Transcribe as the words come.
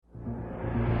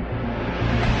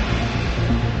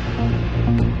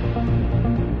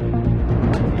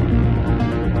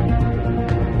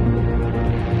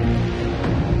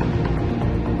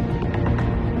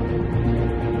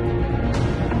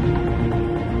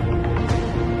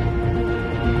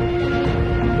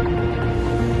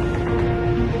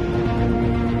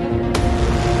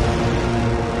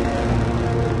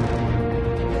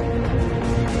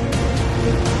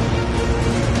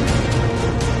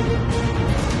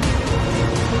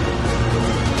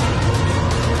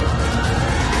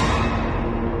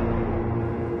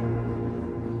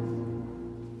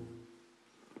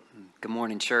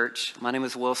morning, church. My name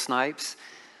is Will Snipes.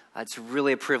 It's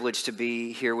really a privilege to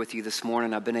be here with you this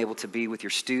morning. I've been able to be with your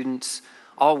students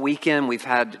all weekend. We've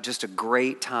had just a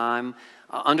great time.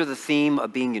 Under the theme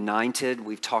of being united,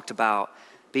 we've talked about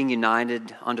being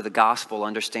united under the gospel,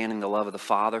 understanding the love of the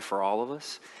Father for all of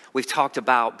us. We've talked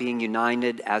about being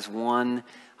united as one,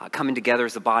 coming together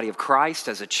as the body of Christ,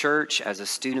 as a church, as a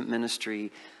student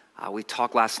ministry. We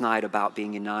talked last night about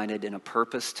being united in a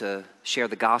purpose to share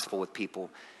the gospel with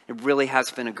people. It really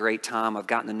has been a great time. I've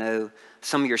gotten to know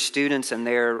some of your students, and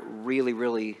they're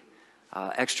really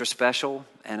extra special,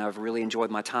 and I've really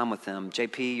enjoyed my time with them.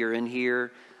 JP, you're in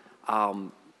here.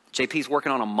 JP's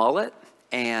working on a mullet,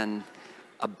 and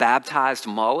a baptized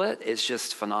mullet is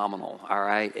just phenomenal, all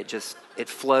right? It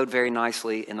flowed very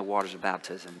nicely in the waters of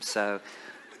baptism. So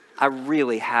I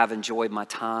really have enjoyed my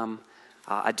time.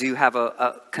 I do have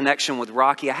a connection with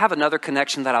Rocky. I have another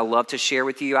connection that I love to share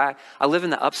with you. I live in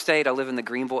the upstate. I live in the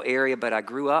Greenville area, but I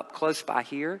grew up close by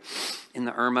here in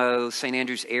the Irmo, St.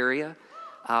 Andrews area.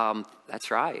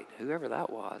 That's right, whoever that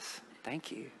was.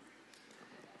 Thank you.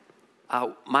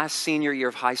 My senior year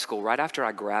of high school, right after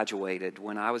I graduated,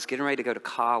 when I was getting ready to go to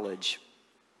college,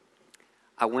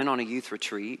 I went on a youth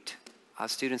retreat.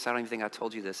 Students, I don't even think I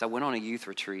told you this. I went on a youth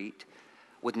retreat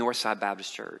with Northside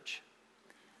Baptist Church.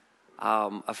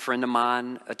 A friend of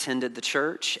mine attended the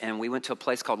church, and we went to a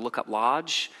place called Lookup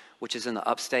Lodge, which is in the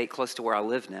upstate, close to where I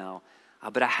live now.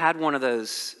 But I had one of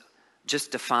those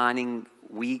just defining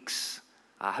weeks.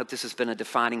 I hope this has been a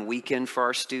defining weekend for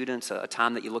our students, a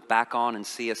time that you look back on and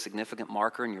see a significant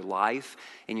marker in your life,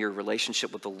 in your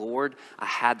relationship with the Lord. I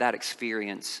had that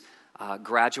experience,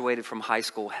 graduated from high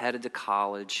school, headed to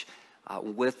college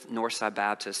with Northside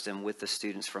Baptist and with the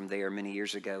students from there many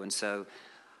years ago. And so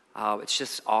it's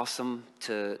just awesome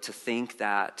to think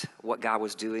that what God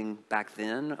was doing back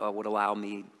then would allow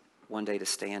me one day to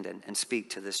stand and speak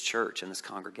to this church and this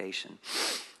congregation.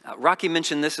 Rocky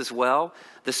mentioned this as well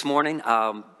this morning,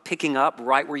 picking up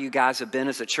right where you guys have been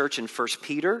as a church in 1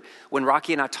 Peter. When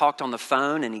Rocky and I talked on the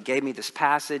phone and he gave me this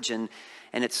passage, and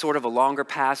it's sort of a longer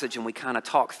passage, and we kind of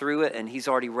talked through it, and he's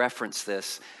already referenced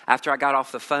this. After I got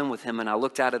off the phone with him and I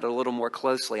looked at it a little more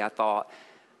closely, I thought,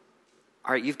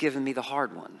 all right, you've given me the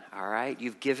hard one, all right?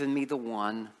 You've given me the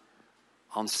one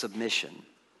on submission.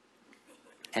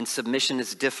 And submission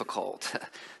is difficult.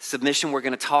 Submission, we're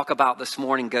going to talk about this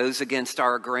morning, goes against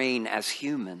our grain as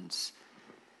humans.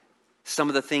 Some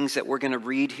of the things that we're going to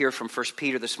read here from 1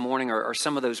 Peter this morning are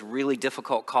some of those really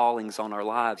difficult callings on our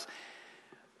lives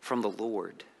from the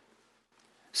Lord.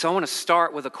 So I want to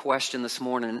start with a question this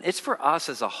morning. It's for us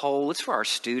as a whole. It's for our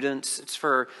students. It's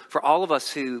for all of us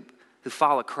who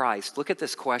follow Christ. Look at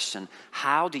this question.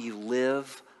 How do you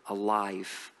live a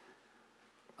life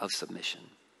of submission?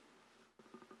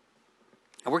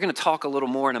 And we're going to talk a little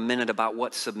more in a minute about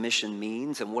what submission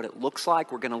means and what it looks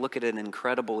like. We're going to look at an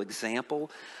incredible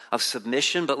example of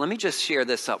submission. But let me just share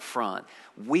this up front.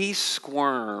 We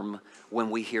squirm when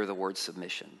we hear the word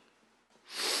submission.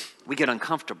 We get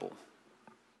uncomfortable.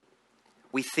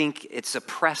 We think it's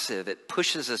oppressive. It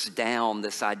pushes us down,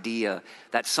 this idea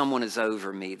that someone is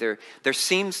over me. There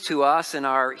seems to us in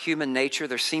our human nature,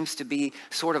 there seems to be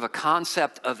sort of a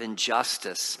concept of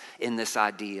injustice in this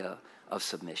idea of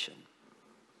submission.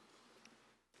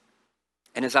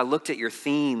 And as I looked at your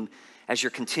theme, as you're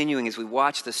continuing, as we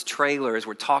watch this trailer, as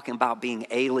we're talking about being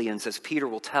aliens, as Peter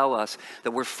will tell us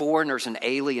that we're foreigners and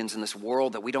aliens in this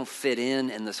world, that we don't fit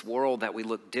in this world, that we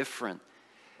look different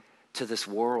to this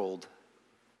world.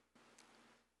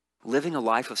 Living a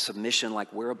life of submission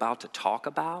like we're about to talk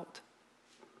about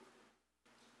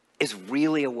is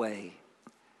really a way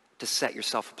to set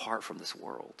yourself apart from this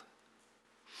world.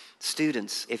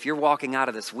 Students, if you're walking out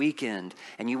of this weekend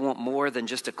and you want more than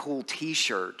just a cool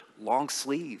t-shirt, long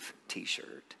sleeve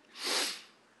t-shirt,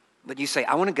 but you say,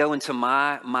 I want to go into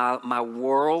my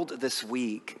world this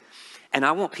week, and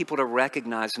I want people to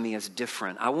recognize me as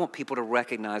different. I want people to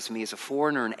recognize me as a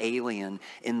foreigner and alien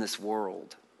in this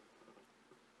world.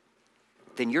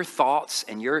 Then your thoughts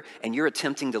and your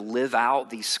attempting to live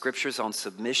out these scriptures on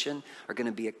submission are going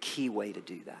to be a key way to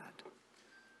do that.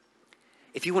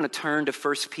 If you want to turn to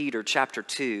 1 Peter chapter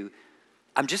 2,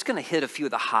 I'm just going to hit a few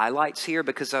of the highlights here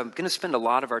because I'm going to spend a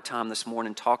lot of our time this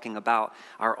morning talking about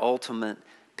our ultimate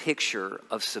picture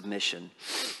of submission.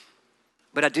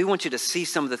 But I do want you to see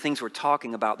some of the things we're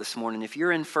talking about this morning. If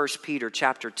you're in 1 Peter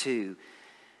chapter 2,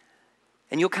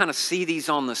 and you'll kind of see these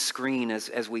on the screen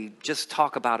as we just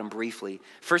talk about them briefly.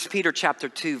 1 Peter chapter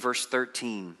 2, verse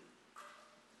 13.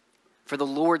 For the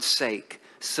Lord's sake,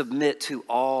 submit to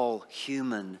all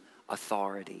human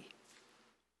authority.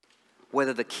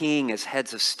 whether the king as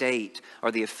heads of state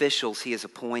or the officials he has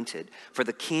appointed. For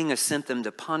the king has sent them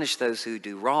to punish those who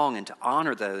do wrong and to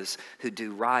honor those who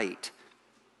do right.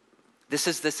 This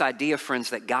is this idea, friends,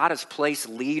 that God has placed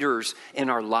leaders in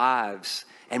our lives,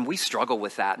 and we struggle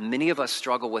with that. Many of us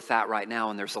struggle with that right now,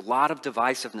 and there's a lot of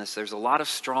divisiveness. There's a lot of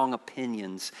strong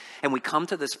opinions. And we come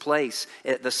to this place,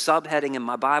 the subheading in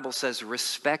my Bible says,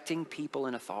 respecting people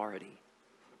in authority.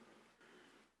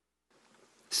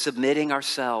 Submitting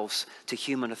ourselves to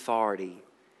human authority.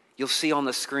 You'll see on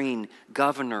the screen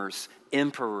governors,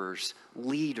 emperors,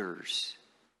 leaders.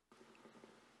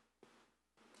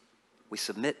 We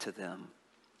submit to them.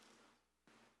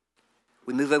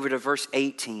 We move over to verse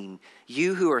 18.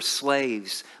 You who are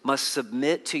slaves must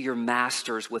submit to your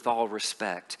masters with all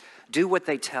respect. Do what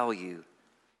they tell you,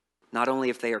 not only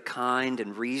if they are kind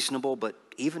and reasonable, but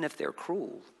even if they're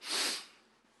cruel.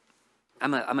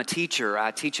 I'm a teacher.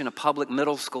 I teach in a public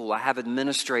middle school. I have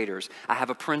administrators. I have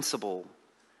a principal.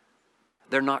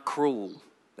 They're not cruel.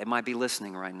 They might be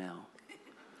listening right now.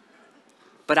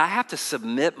 But I have to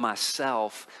submit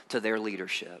myself to their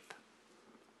leadership.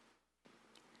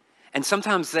 And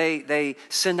sometimes they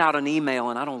send out an email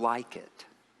and I don't like it.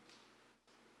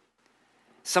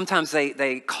 Sometimes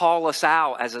they call us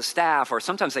out as a staff, or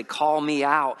sometimes they call me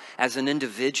out as an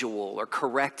individual or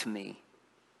correct me.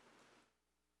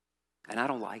 And I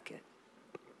don't like it.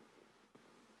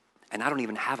 And I don't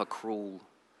even have a cruel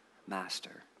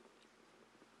master.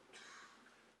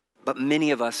 But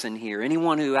many of us in here,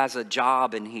 anyone who has a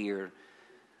job in here,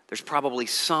 there's probably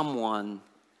someone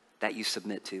that you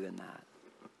submit to in that.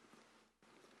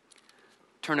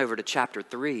 Turn over to chapter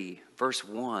 3, verse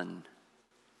 1.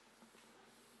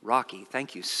 Rocky,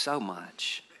 thank you so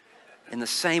much. In the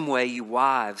same way, you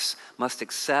wives must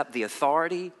accept the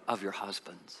authority of your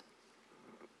husbands.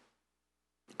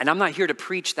 And I'm not here to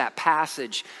preach that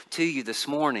passage to you this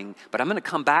morning, but I'm going to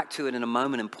come back to it in a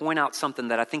moment and point out something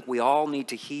that I think we all need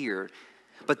to hear.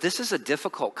 But this is a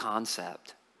difficult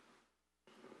concept.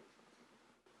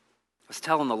 I was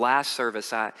telling the last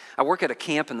service, I work at a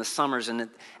camp in the summers, and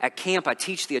at camp I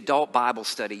teach the adult Bible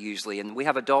study usually, and we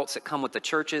have adults that come with the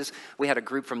churches. We had a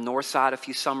group from Northside a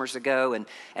few summers ago, and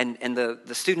the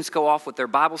students go off with their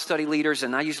Bible study leaders,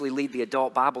 and I usually lead the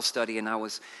adult Bible study, and I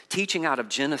was teaching out of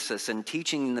Genesis and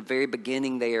teaching in the very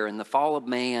beginning there, and the fall of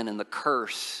man and the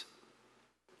curse.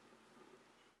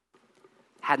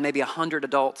 Had maybe 100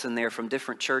 adults in there from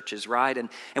different churches, right? And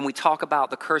we talk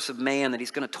about the curse of man, that he's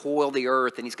going to toil the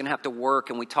earth and he's going to have to work.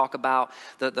 And we talk about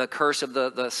the curse of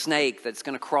the snake that's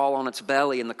going to crawl on its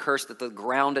belly, and the curse that the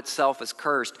ground itself is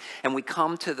cursed. And we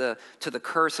come to the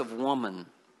curse of woman.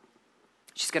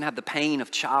 She's going to have the pain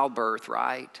of childbirth,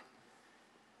 right?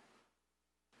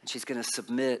 And she's going to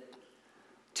submit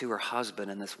to her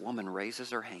husband, and this woman raises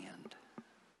her hand.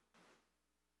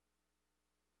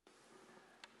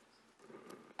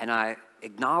 And I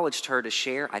acknowledged her to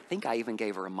share. I think I even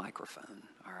gave her a microphone,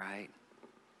 all right?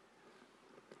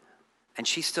 And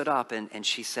she stood up and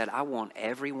she said, I want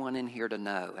everyone in here to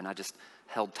know. And I just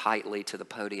held tightly to the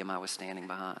podium I was standing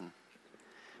behind.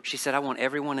 She said, I want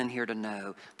everyone in here to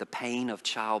know the pain of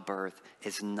childbirth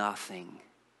is nothing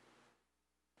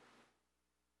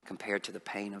compared to the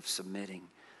pain of submitting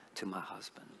to my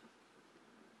husband.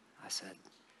 I said,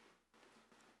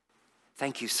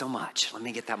 thank you so much. Let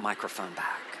me get that microphone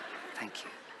back. Thank you.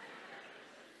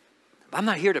 But I'm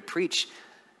not here to preach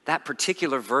that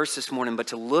particular verse this morning, but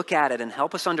to look at it and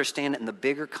help us understand it in the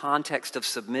bigger context of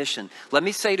submission. Let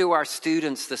me say to our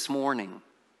students this morning,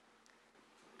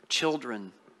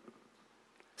 children,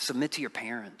 submit to your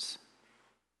parents.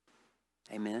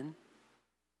 Amen.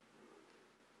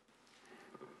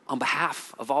 On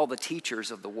behalf of all the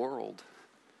teachers of the world,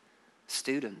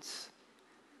 students,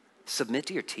 submit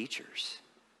to your teachers.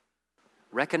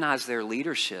 Recognize their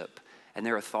leadership and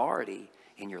their authority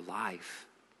in your life.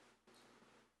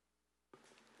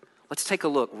 Let's take a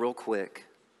look real quick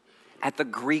at the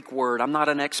Greek word. I'm not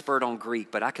an expert on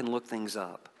Greek, but I can look things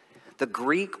up. The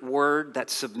Greek word that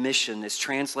submission is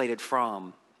translated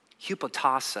from,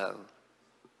 hupotasso,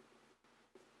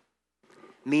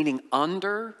 meaning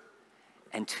under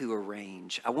and to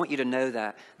arrange. I want you to know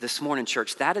that this morning,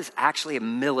 church, that is actually a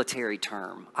military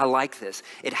term. I like this.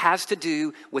 It has to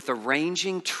do with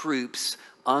arranging troops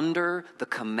under the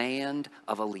command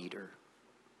of a leader.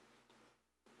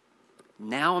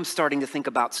 Now I'm starting to think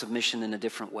about submission in a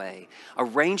different way.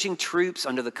 Arranging troops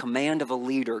under the command of a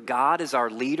leader. God is our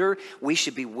leader. We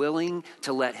should be willing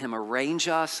to let him arrange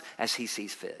us as he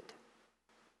sees fit.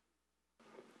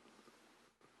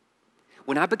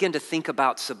 When I begin to think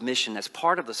about submission as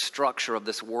part of the structure of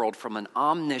this world from an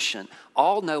omniscient,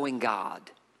 all-knowing God,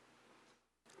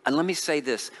 And let me say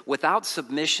this, without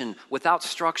submission, without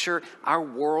structure, our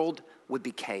world would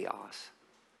be chaos.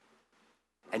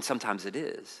 And sometimes it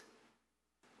is.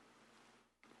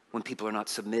 When people are not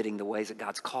submitting the ways that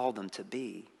God's called them to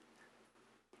be.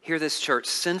 Hear this, church.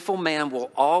 Sinful man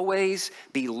will always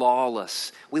be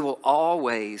lawless. We will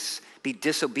always be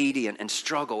disobedient and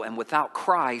struggle. And without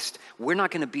Christ, we're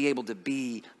not going to be able to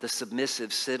be the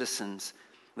submissive citizens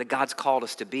that God's called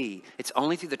us to be. It's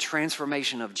only through the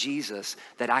transformation of Jesus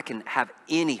that I can have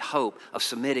any hope of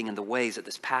submitting in the ways that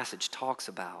this passage talks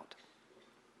about.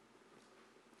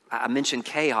 I mentioned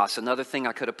chaos, another thing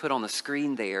I could have put on the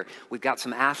screen there. We've got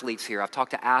some athletes here. I've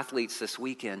talked to athletes this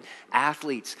weekend.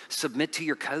 Athletes, submit to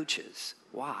your coaches.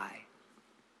 Why?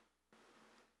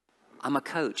 I'm a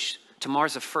coach.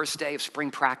 Tomorrow's the first day of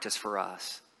spring practice for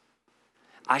us.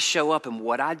 I show up and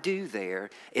what I do there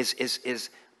is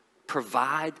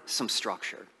provide some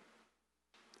structure.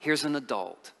 Here's an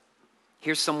adult.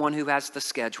 Here's someone who has the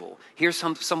schedule. Here's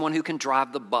someone who can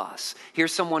drive the bus.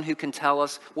 Here's someone who can tell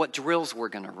us what drills we're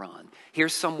going to run.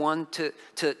 Here's someone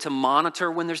to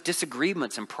monitor when there's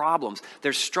disagreements and problems.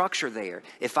 There's structure there.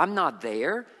 If I'm not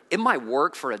there, it might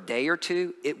work for a day or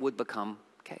two. It would become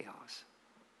chaos.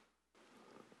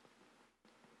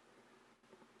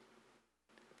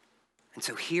 And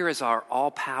so here is our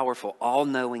all-powerful,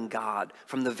 all-knowing God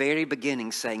from the very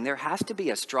beginning saying there has to be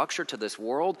a structure to this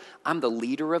world. I'm the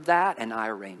leader of that and I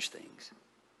arrange things.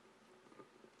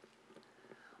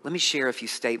 Let me share a few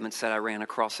statements that I ran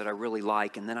across that I really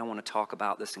like, and then I want to talk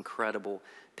about this incredible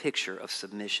picture of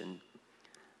submission.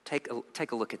 Take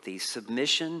a look at these.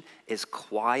 Submission is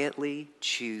quietly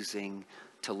choosing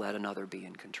to let another be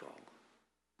in control.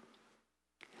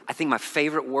 I think my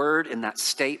favorite word in that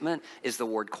statement is the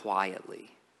word quietly.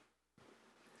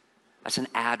 That's an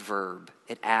adverb.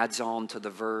 It adds on to the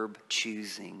verb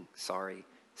choosing. Sorry,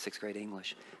 6th grade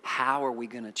English. How are we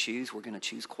going to choose? We're going to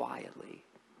choose quietly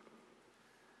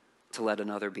to let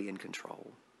another be in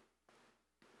control.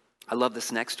 I love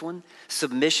this next one.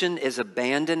 Submission is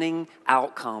abandoning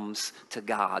outcomes to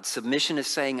God. Submission is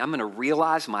saying, I'm going to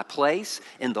realize my place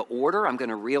in the order. I'm going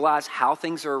to realize how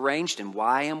things are arranged and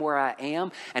why I am where I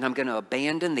am. And I'm going to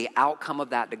abandon the outcome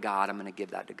of that to God. I'm going to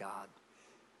give that to God.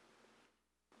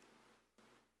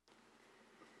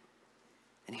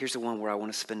 And here's the one where I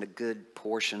want to spend a good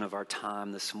portion of our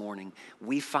time this morning.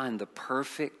 We find the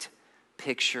perfect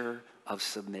picture of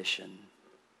submission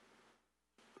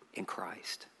in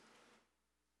Christ.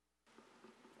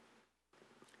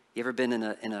 You ever been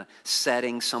in a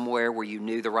setting somewhere where you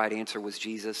knew the right answer was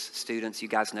Jesus? Students, you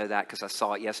guys know that because I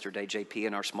saw it yesterday. JP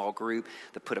in our small group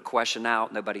that put a question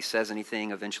out. Nobody says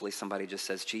anything. Eventually somebody just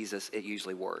says Jesus. It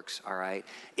usually works, all right?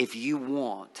 If you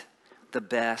want the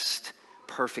best,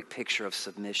 perfect picture of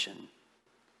submission,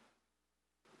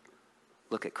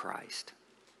 look at Christ.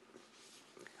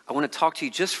 I want to talk to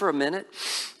you just for a minute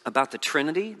about the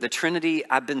Trinity. The Trinity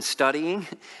I've been studying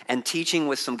and teaching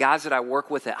with some guys that I work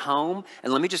with at home.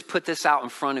 And let me just put this out in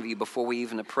front of you before we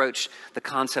even approach the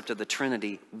concept of the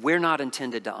Trinity. We're not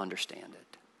intended to understand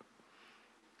it.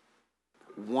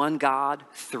 One God,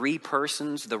 three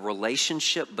persons, the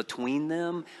relationship between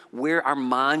them, where our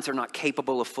minds are not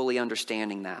capable of fully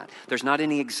understanding that. There's not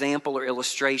any example or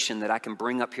illustration that I can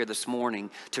bring up here this morning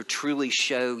to truly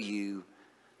show you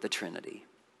the Trinity.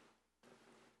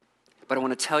 But I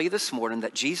want to tell you this morning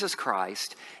that Jesus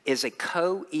Christ is a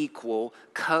co-equal,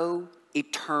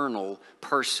 co-eternal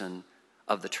person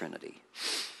of the Trinity.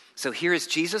 So here is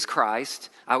Jesus Christ.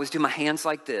 I always do my hands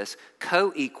like this.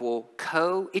 Co-equal,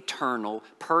 co-eternal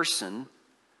person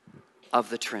of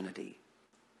the Trinity.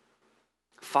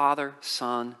 Father,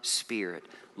 Son, Spirit.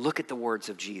 Look at the words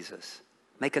of Jesus.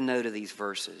 Make a note of these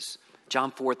verses.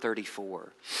 John 4:34.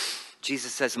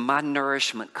 Jesus says, my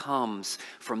nourishment comes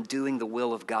from doing the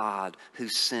will of God who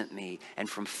sent me and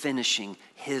from finishing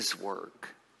his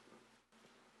work.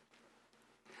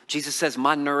 Jesus says,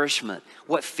 my nourishment,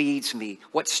 what feeds me,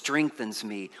 what strengthens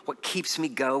me, what keeps me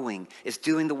going is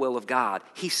doing the will of God.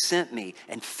 He sent me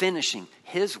and finishing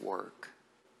his work.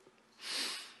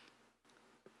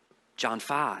 John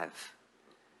 5.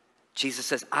 Jesus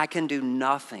says, I can do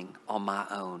nothing on my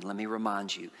own. Let me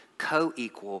remind you,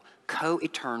 co-equal,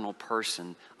 co-eternal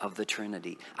person of the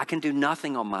Trinity. I can do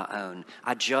nothing on my own.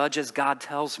 I judge as God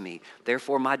tells me.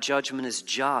 Therefore, my judgment is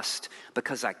just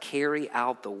because I carry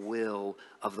out the will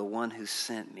of the one who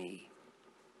sent me,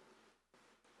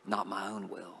 not my own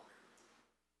will.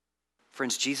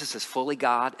 Friends, Jesus is fully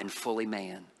God and fully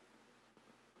man.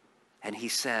 And he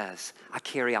says, I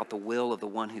carry out the will of the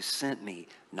one who sent me,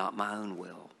 not my own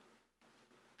will.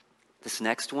 This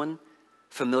next one,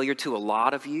 familiar to a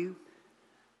lot of you,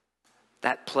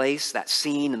 That place, that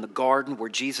scene in the garden where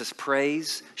Jesus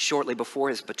prays shortly before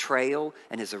his betrayal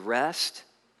and his arrest.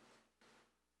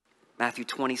 Matthew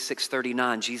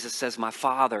 26:39, Jesus says, "My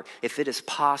Father, if it is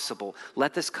possible,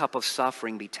 let this cup of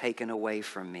suffering be taken away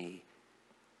from me.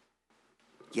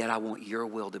 Yet I want your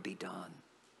will to be done,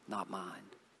 not mine."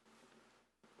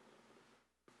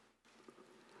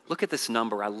 Look at this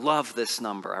number. I love this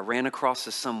number. I ran across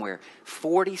this somewhere.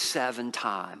 47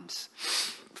 times.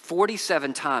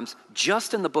 47 times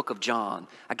just in the book of John.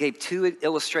 I gave 2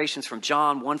 illustrations from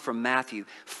John, 1 from Matthew.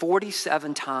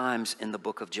 47 times in the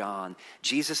book of John,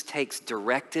 Jesus takes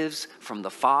directives from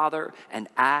the Father and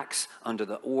acts under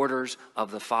the orders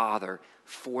of the Father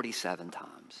 47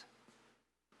 times.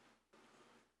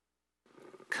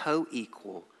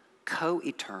 Co-equal,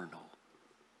 co-eternal,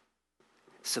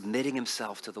 submitting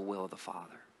himself to the will of the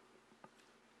Father.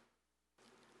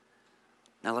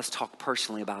 Now let's talk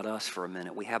personally about us for a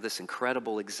minute. We have this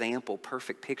incredible example,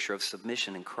 perfect picture of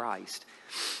submission in Christ.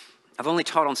 I've only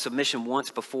taught on submission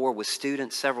once before with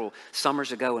students several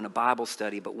summers ago in a Bible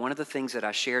study, but one of the things that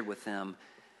I shared with them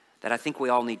that I think we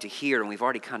all need to hear, and we've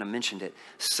already kind of mentioned it,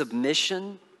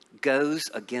 submission goes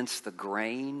against the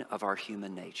grain of our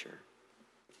human nature.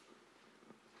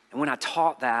 And when I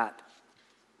taught that,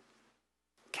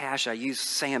 Cash, I used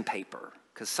sandpaper.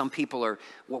 Because some people are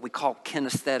what we call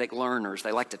kinesthetic learners.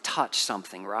 They like to touch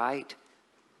something, right?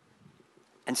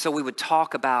 And so we would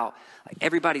talk about,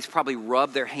 everybody's probably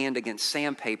rubbed their hand against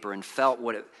sandpaper and felt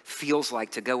what it feels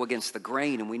like to go against the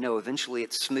grain. And we know eventually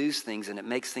it smooths things and it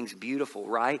makes things beautiful,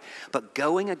 right? But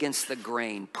going against the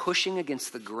grain, pushing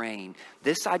against the grain,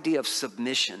 this idea of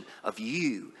submission, of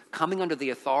you coming under the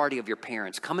authority of your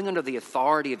parents, coming under the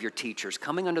authority of your teachers,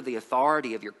 coming under the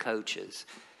authority of your coaches,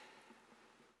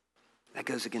 that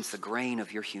goes against the grain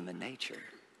of your human nature.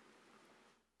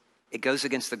 It goes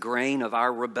against the grain of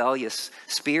our rebellious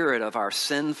spirit, of our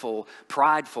sinful,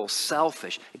 prideful,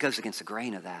 selfish. It goes against the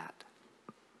grain of that.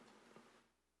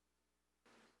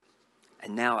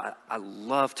 And now I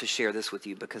love to share this with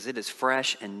you because it is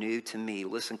fresh and new to me.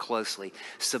 Listen closely.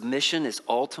 Submission is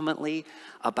ultimately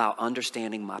about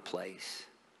understanding my place.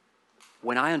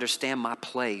 When I understand my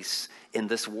place in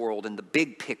this world, in the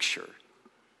big picture,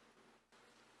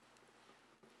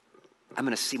 I'm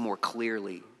going to see more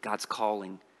clearly God's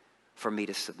calling for me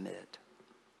to submit.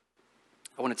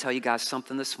 I want to tell you guys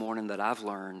something this morning that I've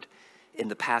learned in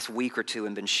the past week or two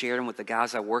and been sharing with the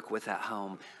guys I work with at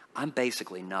home. I'm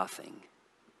basically nothing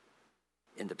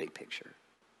in the big picture.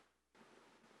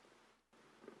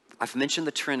 I've mentioned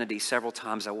the Trinity several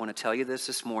times. I want to tell you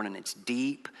this morning. It's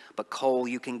deep, but Cole,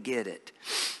 you can get it.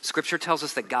 Scripture tells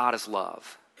us that God is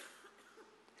love.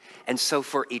 And so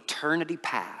for eternity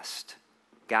past,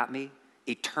 got me?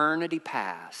 Eternity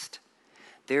past,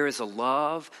 there is a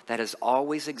love that has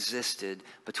always existed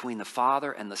between the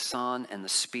Father and the Son and the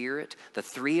Spirit. The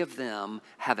three of them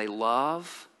have a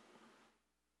love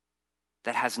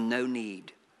that has no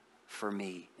need for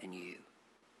me and you.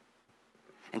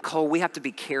 And Cole, we have to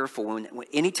be careful when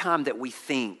anytime that we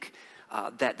think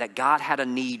that God had a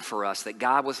need for us, that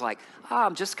God was like,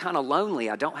 I'm just kind of lonely.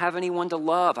 I don't have anyone to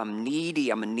love. I'm needy.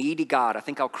 I'm a needy God. I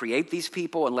think I'll create these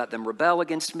people and let them rebel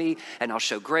against me, and I'll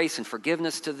show grace and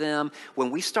forgiveness to them. When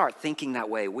we start thinking that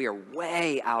way, we are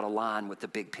way out of line with the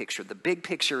big picture. The big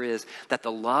picture is that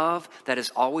the love that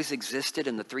has always existed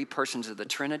in the three persons of the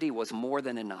Trinity was more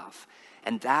than enough.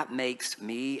 And that makes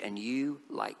me and you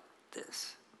like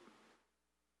this.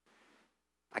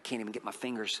 I can't even get my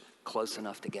fingers close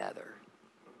enough together.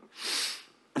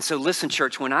 And so listen,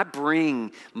 church, when I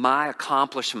bring my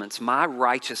accomplishments, my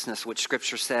righteousness, which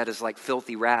Scripture said is like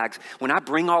filthy rags, when I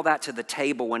bring all that to the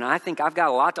table, when I think I've got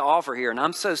a lot to offer here and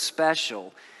I'm so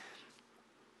special,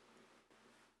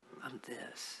 I'm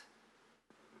this.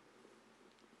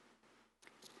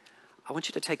 I want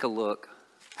you to take a look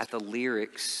at the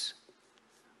lyrics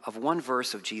of one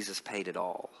verse of Jesus Paid It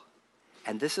All.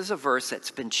 And this is a verse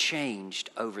that's been changed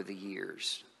over the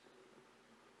years.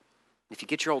 If you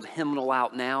get your old hymnal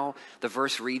out now, the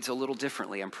verse reads a little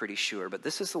differently, I'm pretty sure. But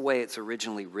this is the way it's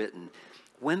originally written.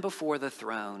 When before the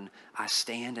throne I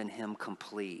stand in him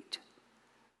complete,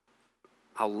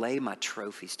 I'll lay my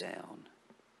trophies down,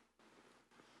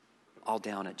 all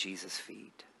down at Jesus'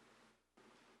 feet.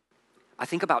 I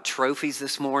think about trophies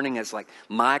this morning as like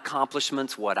my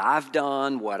accomplishments, what I've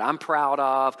done, what I'm proud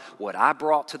of, what I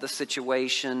brought to the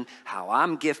situation, how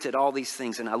I'm gifted, all these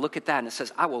things. And I look at that and it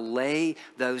says, I will lay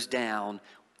those down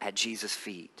at Jesus'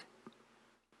 feet.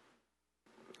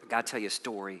 I got to tell you a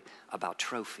story about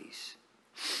trophies.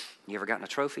 You ever gotten a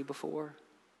trophy before?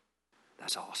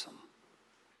 That's awesome.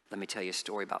 Let me tell you a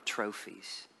story about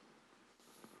trophies.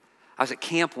 I was at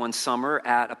camp one summer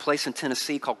at a place in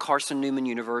Tennessee called Carson Newman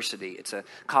University. It's a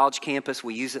college campus.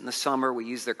 We use it in the summer. We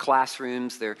use their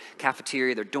classrooms, their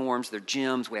cafeteria, their dorms, their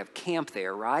gyms. We have camp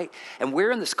there, right? And we're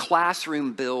in this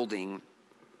classroom building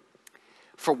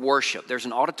for worship. There's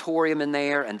an auditorium in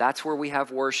there, and that's where we have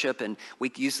worship, and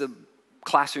we use the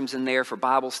classrooms in there for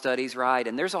Bible studies, right?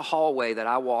 And there's a hallway that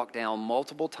I walk down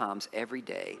multiple times every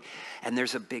day, and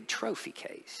there's a big trophy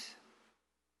case.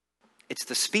 It's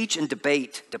the speech and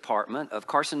debate department of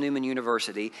Carson Newman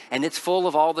University, and it's full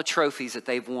of all the trophies that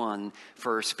they've won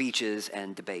for speeches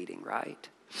and debating, right?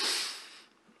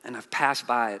 And I've passed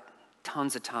by it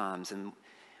tons of times, and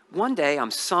one day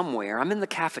I'm somewhere, I'm in the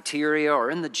cafeteria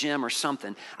or in the gym or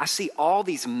something. I see all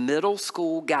these middle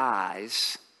school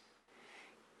guys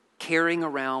carrying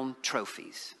around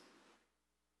trophies.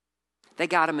 They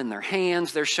got them in their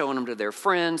hands. They're showing them to their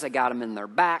friends. They got them in their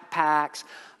backpacks.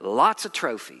 Lots of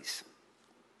trophies.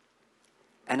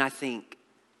 And I think,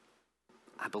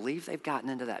 I believe they've gotten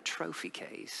into that trophy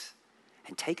case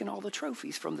and taken all the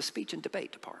trophies from the speech and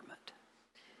debate department.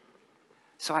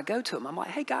 So I go to them. I'm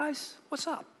like, hey guys, what's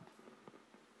up?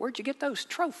 Where'd you get those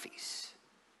trophies?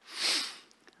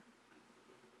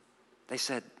 They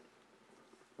said,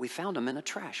 we found them in a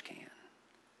trash can.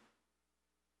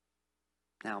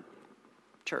 Now,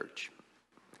 church,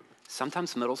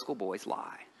 sometimes middle school boys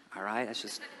lie, all right? Let's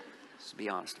just be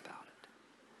honest about it.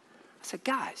 I said,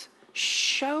 guys,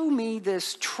 show me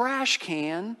this trash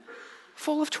can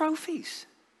full of trophies.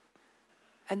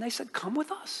 And they said, come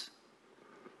with us.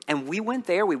 And we went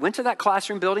there. We went to that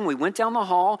classroom building. We went down the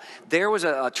hall. There was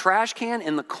a trash can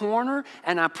in the corner,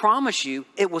 and I promise you,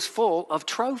 it was full of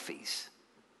trophies.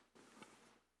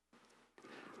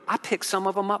 I picked some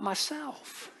of them up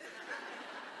myself.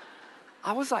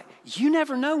 I was like, you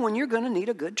never know when you're going to need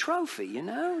a good trophy, you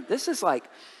know? This is like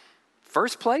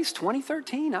first place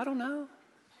 2013, I don't know.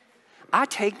 I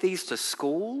take these to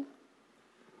school.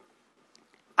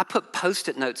 I put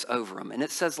Post-it notes over them, and it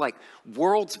says like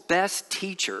world's best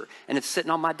teacher, and it's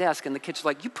sitting on my desk, and the kids are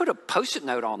like, you put a Post-it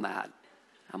note on that.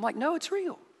 I'm like, no, it's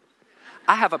real.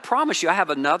 I promise you, I have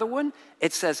another one.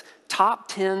 It says top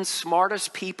 10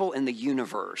 smartest people in the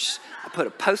universe. I put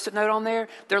a Post-it note on there.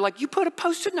 They're like, you put a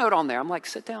Post-it note on there. I'm like,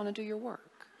 sit down and do your work.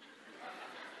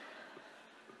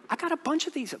 I got a bunch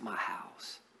of these at my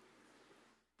house.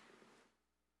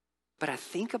 But I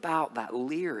think about that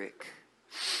lyric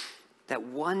that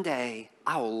one day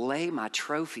I will lay my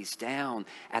trophies down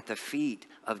at the feet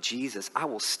of Jesus. I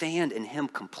will stand in him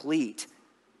complete.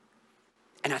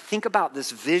 And I think about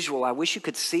this visual, I wish you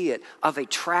could see it, of a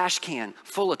trash can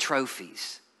full of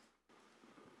trophies.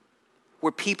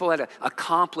 Where people had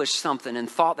accomplished something and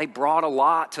thought they brought a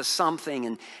lot to something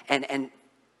and it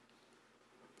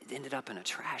ended up in a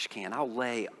trash can. I'll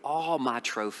lay all my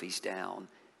trophies down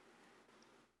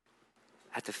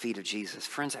at the feet of Jesus.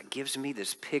 Friends, that gives me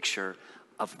this picture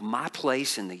of my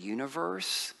place in the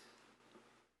universe.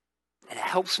 And it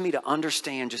helps me to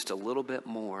understand just a little bit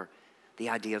more the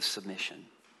idea of submission.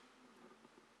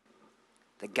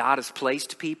 That God has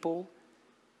placed people,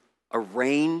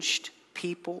 arranged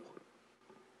people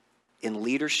in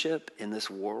leadership in this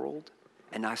world,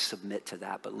 and I submit to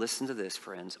that. But listen to this,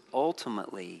 friends.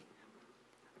 Ultimately,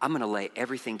 I'm going to lay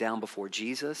everything down before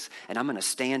Jesus, and I'm going to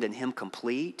stand in him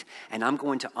complete, and I'm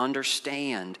going to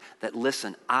understand that,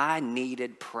 listen, I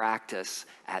needed practice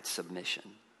at submission.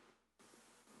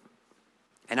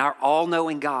 And our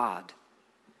all-knowing God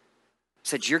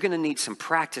said, you're going to need some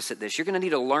practice at this. You're going to need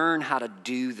to learn how to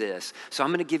do this. So I'm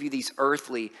going to give you these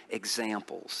earthly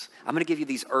examples. I'm going to give you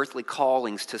these earthly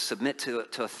callings to submit to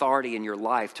authority in your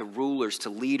life, to rulers,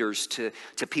 to leaders, to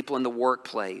people in the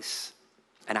workplace.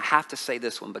 And I have to say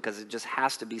this one because it just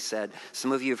has to be said.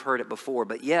 Some of you have heard it before.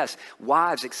 But yes,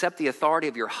 wives, accept the authority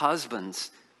of your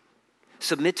husbands.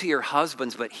 Submit to your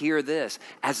husbands, but hear this,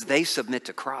 as they submit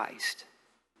to Christ.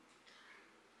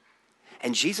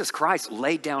 And Jesus Christ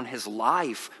laid down his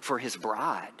life for his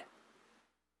bride.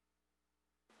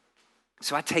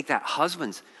 So I take that,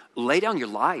 husbands, lay down your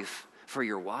life for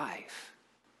your wife.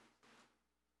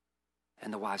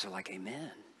 And the wives are like,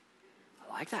 amen.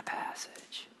 I like that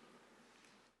passage.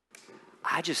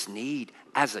 I just need,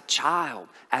 as a child,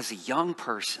 as a young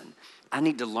person, I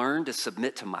need to learn to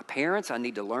submit to my parents. I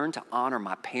need to learn to honor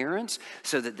my parents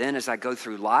so that then as I go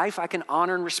through life, I can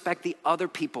honor and respect the other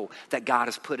people that God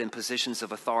has put in positions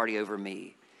of authority over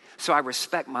me. So I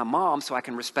respect my mom so I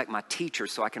can respect my teacher,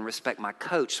 so I can respect my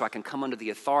coach, so I can come under the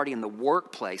authority in the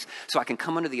workplace, so I can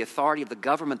come under the authority of the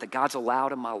government that God's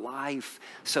allowed in my life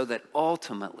so that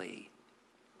ultimately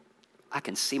I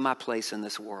can see my place in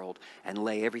this world and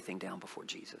lay everything down before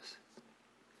Jesus.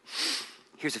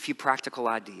 Here's a few practical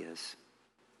ideas.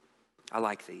 I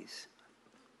like these.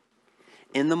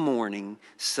 In the morning,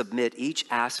 submit each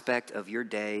aspect of your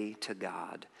day to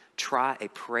God. Try a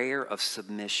prayer of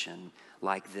submission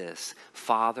like this.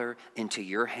 Father, into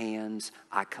your hands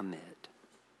I commit.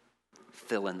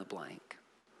 Fill in the blank.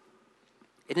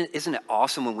 Isn't it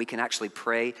awesome when we can actually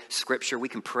pray Scripture? We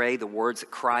can pray the words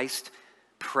that Christ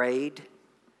prayed.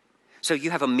 So you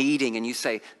have a meeting and you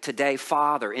say, today,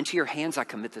 Father, into your hands I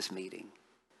commit this meeting.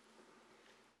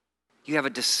 You have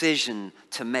a decision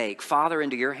to make. Father,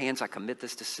 into your hands I commit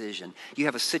this decision. You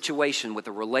have a situation with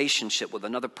a relationship with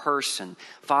another person.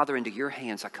 Father, into your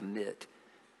hands I commit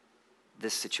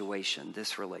this situation,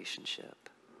 this relationship.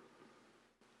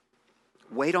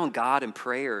 Wait on God in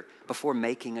prayer before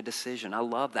making a decision. I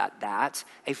love that. That's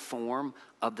a form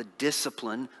of the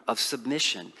discipline of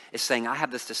submission. It's saying, I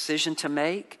have this decision to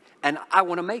make, and I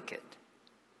want to make it.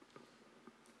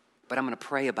 But I'm going to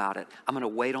pray about it. I'm going to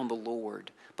wait on the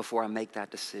Lord before I make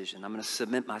that decision. I'm going to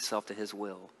submit myself to His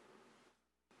will.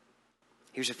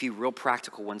 Here's a few real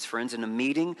practical ones, friends. In a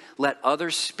meeting, let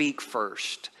others speak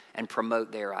first and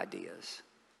promote their ideas.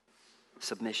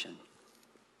 Submission.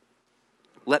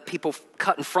 Let people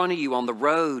cut in front of you on the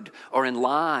road or in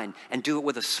line and do it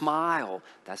with a smile.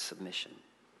 That's submission.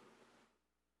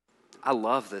 I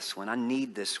love this one. I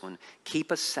need this one.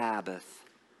 Keep a Sabbath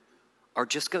or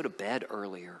just go to bed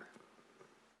earlier.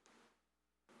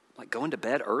 Like going to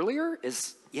bed earlier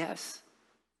is yes.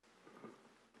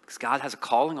 Because God has a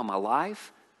calling on my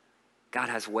life. God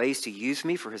has ways to use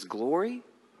me for His glory.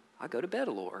 I go to bed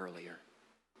a little earlier.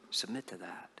 Submit to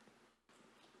that.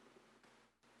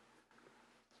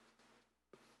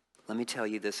 Let me tell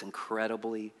you this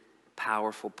incredibly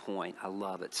powerful point. I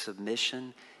love it.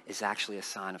 Submission is actually a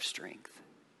sign of strength.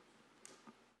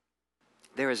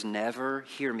 There has never,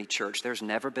 hear me church, there's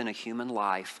never been a human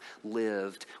life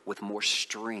lived with more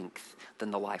strength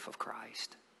than the life of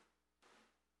Christ.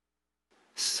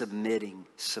 Submitting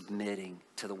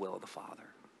to the will of the Father.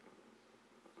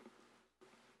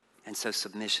 And so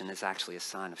submission is actually a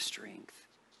sign of strength.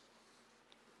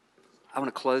 I want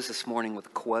to close this morning with a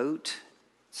quote.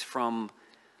 It's from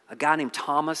a guy named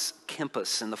Thomas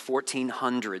Kempis in the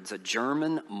 1400s, a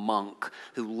German monk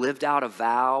who lived out a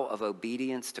vow of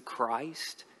obedience to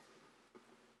Christ.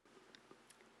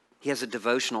 He has a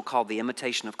devotional called The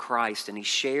Imitation of Christ, and he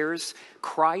shares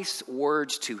Christ's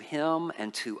words to him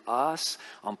and to us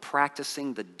on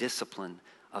practicing the discipline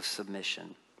of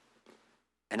submission.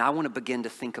 And I want to begin to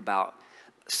think about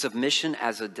submission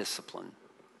as a discipline,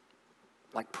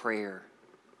 like prayer,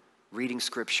 reading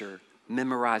Scripture,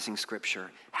 memorizing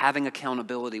Scripture, having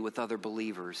accountability with other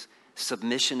believers.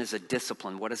 Submission is a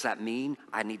discipline. What does that mean?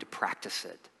 I need to practice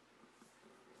it.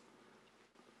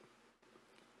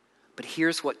 But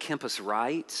here's what Kempis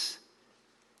writes.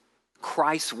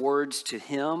 Christ's words to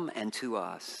him and to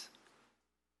us.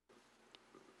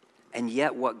 And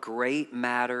yet what great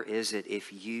matter is it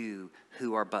if you,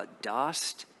 who are but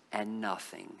dust and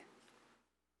nothing,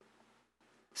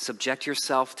 subject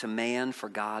yourself to man for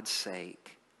God's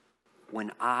sake,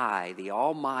 when I, the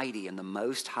Almighty and the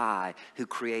Most High, who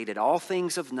created all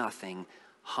things of nothing,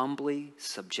 humbly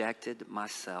subjected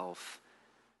myself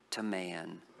to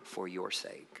man for your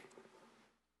sake.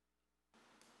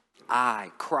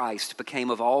 I, Christ, became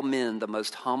of all men the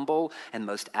most humble and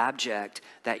most abject,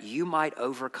 that you might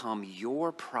overcome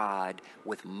your pride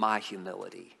with my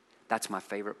humility. That's my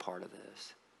favorite part of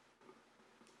this.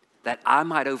 That I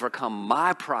might overcome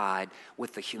my pride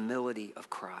with the humility of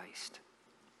Christ.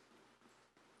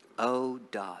 O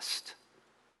dust,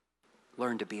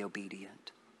 learn to be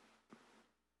obedient.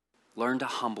 Learn to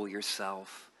humble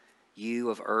yourself,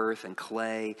 you of earth and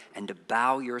clay, and to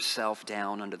bow yourself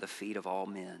down under the feet of all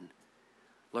men.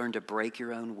 Learn to break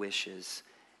your own wishes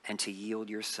and to yield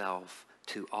yourself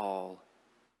to all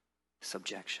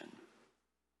subjection.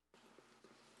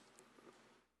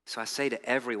 So I say to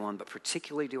everyone, but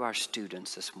particularly to our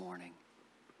students this morning,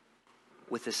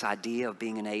 with this idea of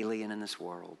being an alien in this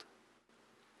world,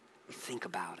 think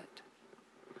about it.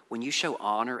 When you show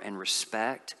honor and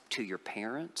respect to your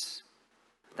parents,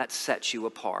 that sets you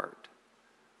apart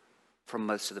from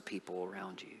most of the people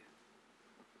around you.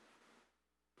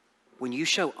 When you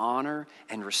show honor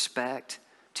and respect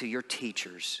to your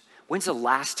teachers, when's the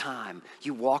last time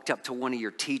you walked up to one of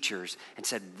your teachers and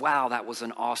said, wow, that was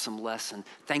an awesome lesson.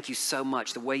 Thank you so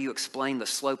much. The way you explained the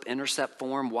slope-intercept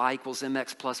form, y equals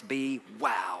mx plus b,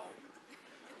 wow.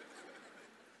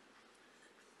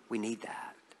 We need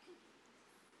that.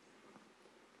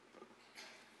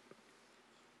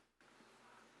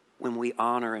 When we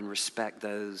honor and respect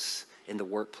those in the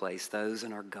workplace, those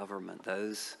in our government,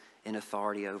 those in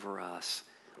authority over us,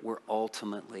 we're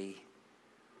ultimately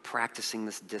practicing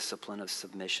this discipline of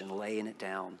submission, laying it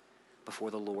down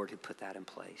before the Lord who put that in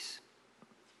place.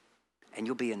 And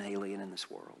you'll be an alien in this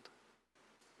world.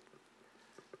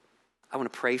 I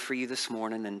want to pray for you this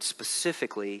morning, and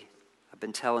specifically, I've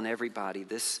been telling everybody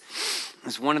this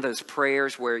is one of those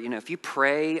prayers where, if you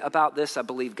pray about this, I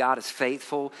believe God is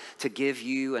faithful to give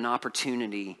you an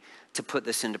opportunity to put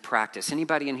this into practice.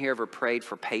 Anybody in here ever prayed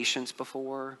for patience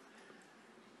before?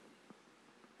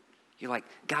 You're like,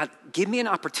 God, give me an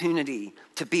opportunity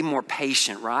to be more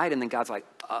patient, right? And then God's like,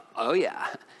 oh yeah.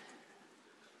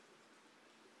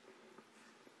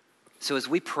 So as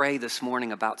we pray this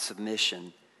morning about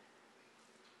submission,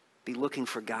 be looking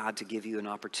for God to give you an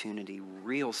opportunity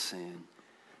real soon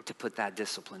to put that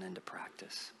discipline into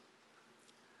practice.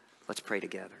 Let's pray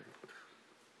together.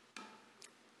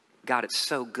 God, it's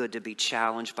so good to be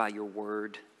challenged by your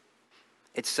word.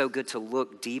 It's so good to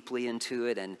look deeply into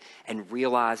it and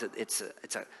realize that it's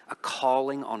a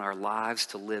calling on our lives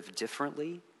to live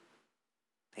differently.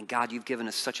 And God, you've given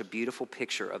us such a beautiful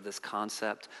picture of this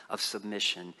concept of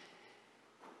submission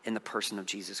in the person of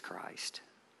Jesus Christ.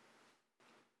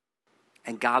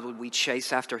 And God, would we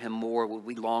chase after him more? Would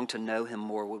we long to know him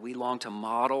more? Would we long to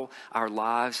model our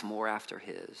lives more after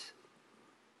his?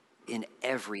 In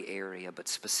every area, but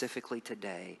specifically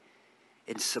today,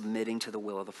 in submitting to the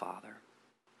will of the Father.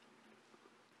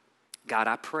 God,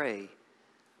 I pray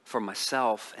for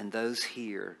myself and those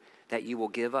here that you will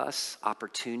give us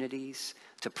opportunities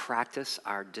to practice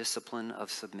our discipline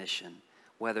of submission,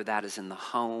 whether that is in the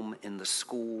home, in the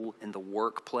school, in the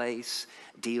workplace,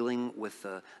 dealing with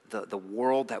the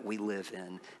world that we live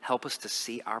in. Help us to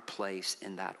see our place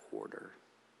in that order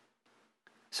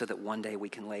so that one day we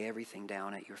can lay everything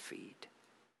down at your feet.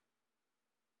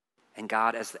 And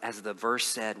God, as the verse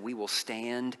said, we will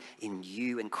stand in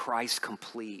you, in Christ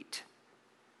complete.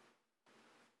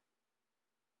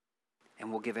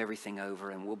 And we'll give everything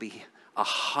over, and we'll be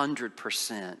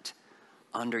 100%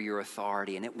 under your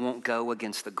authority. And it won't go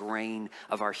against the grain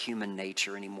of our human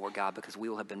nature anymore, God, because we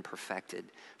will have been perfected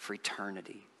for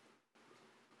eternity.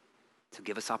 So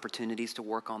give us opportunities to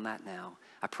work on that now.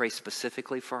 I pray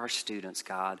specifically for our students,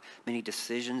 God. Many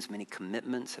decisions, many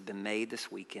commitments have been made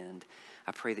this weekend.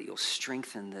 I pray that you'll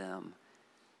strengthen them,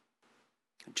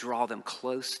 draw them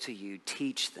close to you,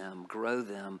 teach them, grow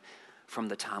them from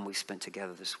the time we spent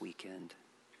together this weekend.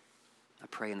 I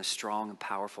pray in the strong and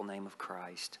powerful name of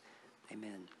Christ.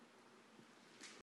 Amen.